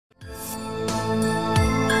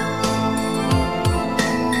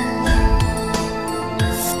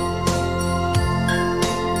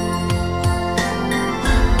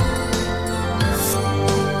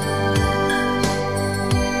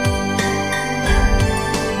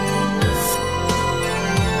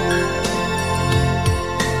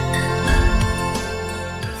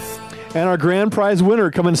And our grand prize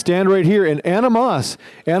winner, come and stand right here. And Anna Moss,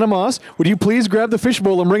 would you please grab the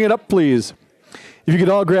fishbowl and bring it up, please? If you could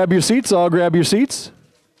all grab your seats, all grab your seats.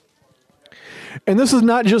 And this is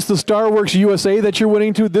not just the Starworks USA that you're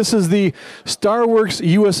winning to. This is the Starworks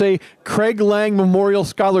USA Craig Lang Memorial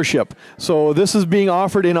Scholarship. So this is being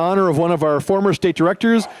offered in honor of one of our former state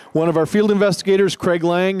directors, one of our field investigators, Craig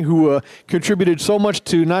Lang, who contributed so much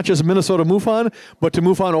to not just Minnesota MUFON, but to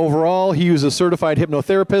MUFON overall. He was a certified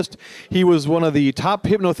hypnotherapist. He was one of the top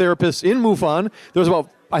hypnotherapists in MUFON. There was about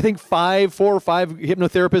I think 4 or 5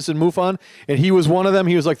 hypnotherapists in MUFON, and he was one of them.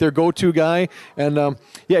 He was like their go-to guy, and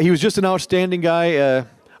yeah, he was just an outstanding guy.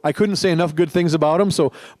 I couldn't say enough good things about him.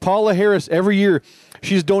 So Paola Harris, every year,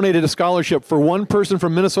 she's donated a scholarship for one person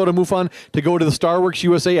from Minnesota MUFON to go to the Starworks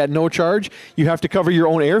USA at no charge. You have to cover your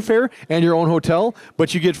own airfare and your own hotel,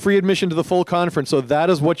 but you get free admission to the full conference. So that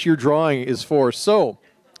is what your drawing is for. So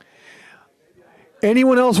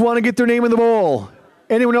anyone else want to get their name in the bowl?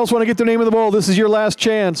 Anyone else want to get their name in the bowl? This is your last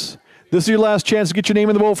chance. This is your last chance to get your name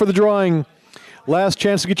in the bowl for the drawing. Last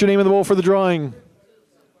chance to get your name in the bowl for the drawing.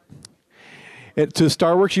 To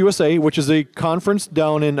Starworks USA, which is a conference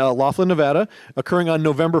down in Laughlin, Nevada, occurring on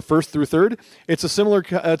November 1st through 3rd. It's a similar,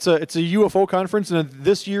 it's a UFO conference, and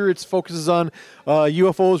this year it focuses on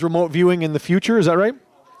UFOs, remote viewing in the future. Is that right?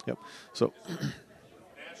 Yep. So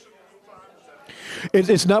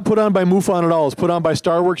it's not put on by MUFON at all. It's put on by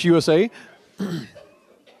Starworks USA.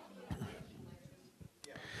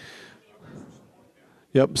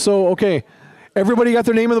 Yep. So, okay. Everybody got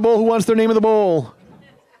their name in the bowl? Who wants their name in the bowl?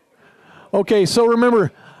 Okay. So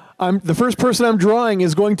remember, the first person I'm drawing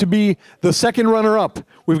is going to be the second runner-up.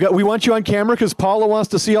 We want you on camera because Paula wants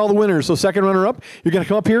to see all the winners. So second runner-up, you're going to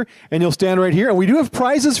come up here and you'll stand right here. And we do have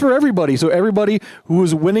prizes for everybody. So everybody who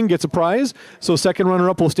is winning gets a prize. So second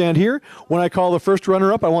runner-up will stand here. When I call the first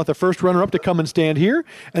runner-up, I want the first runner-up to come and stand here.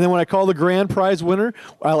 And then when I call the grand prize winner,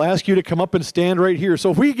 I'll ask you to come up and stand right here.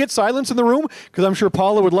 So if we get silence in the room, because I'm sure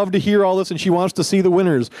Paula would love to hear all this and she wants to see the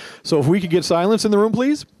winners. So if we could get silence in the room,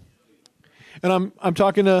 please. And I'm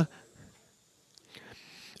talking to,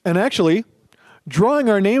 and actually, drawing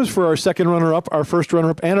our names for our second runner-up, our first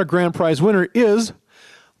runner-up, and our grand prize winner is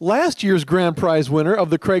last year's grand prize winner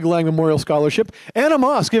of the Craig Lang Memorial Scholarship, Anna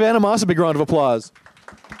Moss. Give Anna Moss a big round of applause.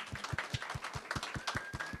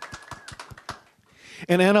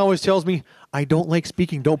 And Anna always tells me, I don't like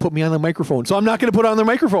speaking, don't put me on the microphone. So I'm not going to put her on the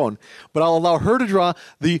microphone, but I'll allow her to draw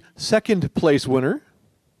the second place winner.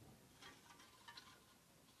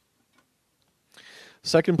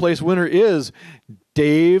 Second place winner is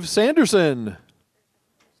Dave Sanderson.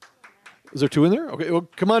 Is there 2 in there? Okay, well,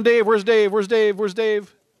 come on, Dave. Where's Dave? Where's Dave? Where's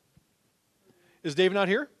Dave? Is Dave not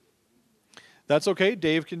here? That's okay.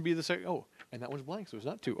 Dave can be the second. Oh, and that one's blank, so it's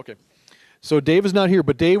not 2. Okay. So Dave is not here,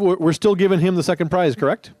 but Dave, we're still giving him the second prize,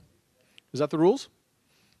 correct? Is that the rules?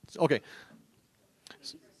 Okay.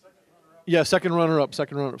 Yeah, second runner-up,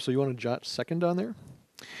 second runner-up. So you want to jot second on there?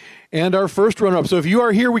 And our first runner-up. So if you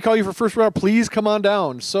are here, we call you for first runner-up. Please come on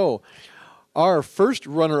down. So our first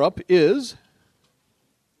runner-up is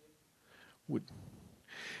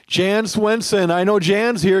Jan Swenson. I know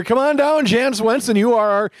Jan's here. Come on down, Jan Swenson. You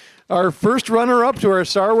are our first runner-up to our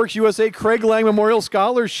Starworks USA Craig Lang Memorial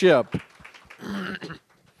Scholarship.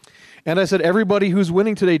 And I said everybody who's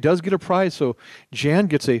winning today does get a prize. So Jan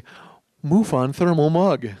gets a MUFON thermal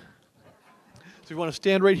mug. So you want to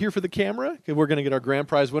stand right here for the camera? Okay, we're going to get our grand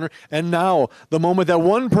prize winner. And now, the moment that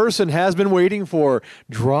one person has been waiting for.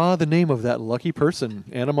 Draw the name of that lucky person,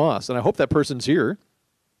 Anna Moss. And I hope that person's here.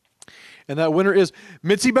 And that winner is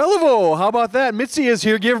Mitzi Beliveau. How about that? Mitzi is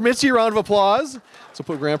here. Give Mitzi a round of applause. So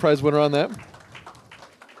put grand prize winner on that.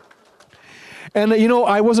 And, you know,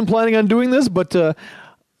 I wasn't planning on doing this, but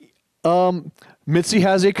Mitzi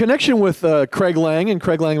has a connection with Craig Lang and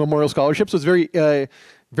Craig Lang Memorial Scholarship. So it's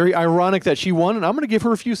very ironic that she won, and I'm going to give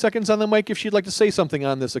her a few seconds on the mic if she'd like to say something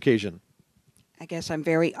on this occasion. I guess I'm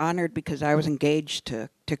very honored because I was engaged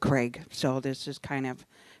to Craig, so this is kind of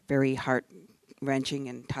very heart-wrenching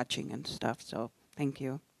and touching and stuff, so thank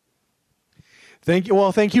you. Thank you.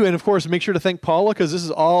 Well, thank you. And, of course, make sure to thank Paula because this is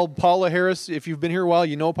all Paula Harris. If you've been here a while,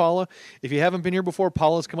 you know Paula. If you haven't been here before,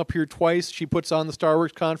 Paula's come up here twice. She puts on the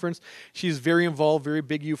Starworks conference. She's very involved, very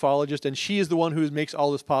big ufologist, and she is the one who makes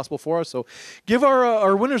all this possible for us. So give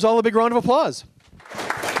our winners all a big round of applause.